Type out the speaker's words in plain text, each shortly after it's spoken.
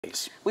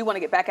We want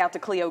to get back out to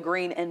Cleo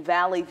Green in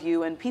Valley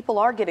View, and people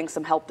are getting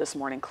some help this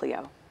morning,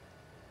 Cleo.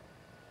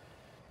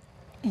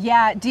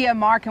 Yeah, Dia,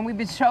 Mark, and we've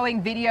been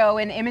showing video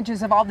and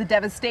images of all the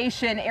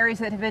devastation, areas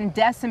that have been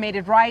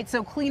decimated, right?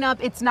 So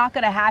cleanup, it's not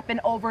going to happen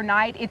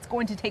overnight. It's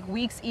going to take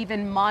weeks,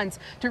 even months,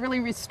 to really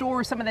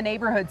restore some of the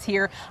neighborhoods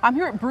here. I'm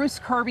here at Bruce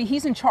Kirby.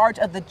 He's in charge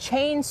of the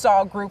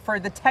Chainsaw Group for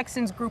the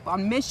Texans Group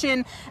on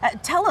Mission.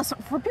 Tell us,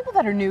 for people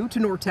that are new to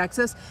North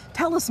Texas,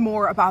 tell us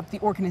more about the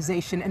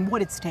organization and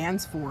what it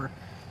stands for.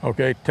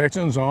 Okay,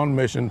 Texans on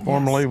Mission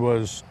formerly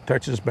was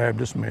Texas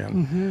Baptist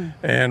Men,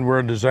 and we're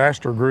a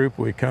disaster group.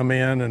 We come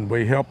in and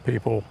we help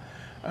people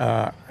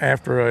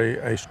after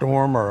a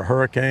storm or a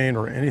hurricane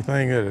or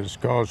anything that has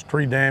caused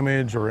tree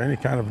damage or any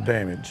kind of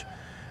damage.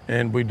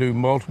 And we do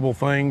multiple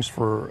things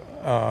for,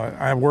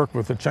 I work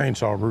with the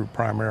Chainsaw Group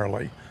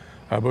primarily,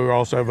 but we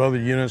also have other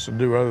units that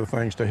do other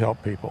things to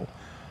help people.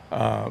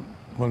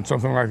 When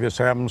something like this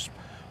happens,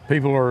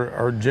 people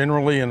are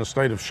generally in a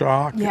state of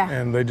shock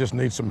and they just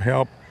need some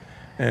help.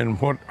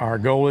 And what our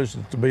goal is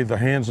to be the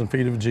hands and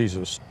feet of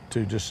Jesus,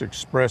 to just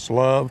express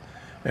love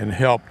and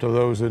help to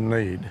those in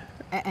need.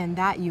 And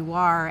that you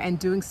are, and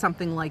doing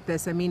something like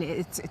this, I mean,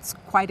 it's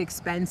quite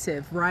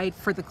expensive, right,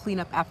 for the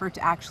cleanup effort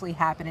to actually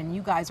happen. And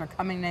you guys are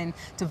coming in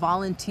to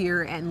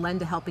volunteer and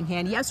lend a helping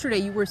hand. Yesterday,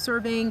 you were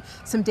surveying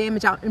some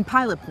damage out in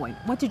Pilot Point.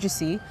 What did you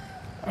see?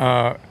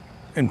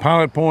 In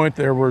Pilot Point,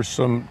 there was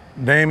some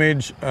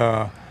damage.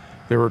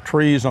 There were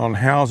trees on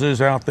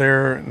houses out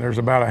there, and there's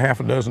about a half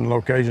a dozen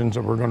locations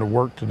that we're going to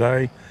work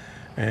today.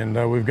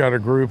 And we've got a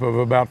group of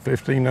about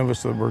 15 of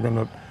us that we're going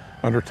to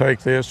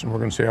undertake this, and we're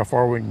going to see how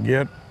far we can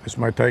get. This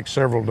may take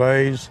several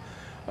days,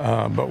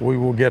 but we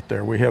will get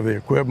there. We have the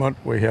equipment,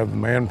 we have the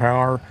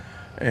manpower,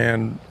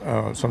 and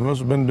some of us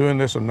have been doing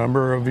this a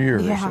number of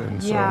years.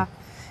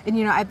 And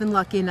you know, I've been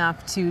lucky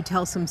enough to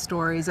tell some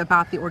stories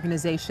about the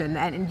organization,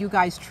 and you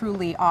guys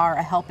truly are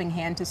a helping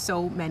hand to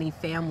so many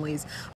families.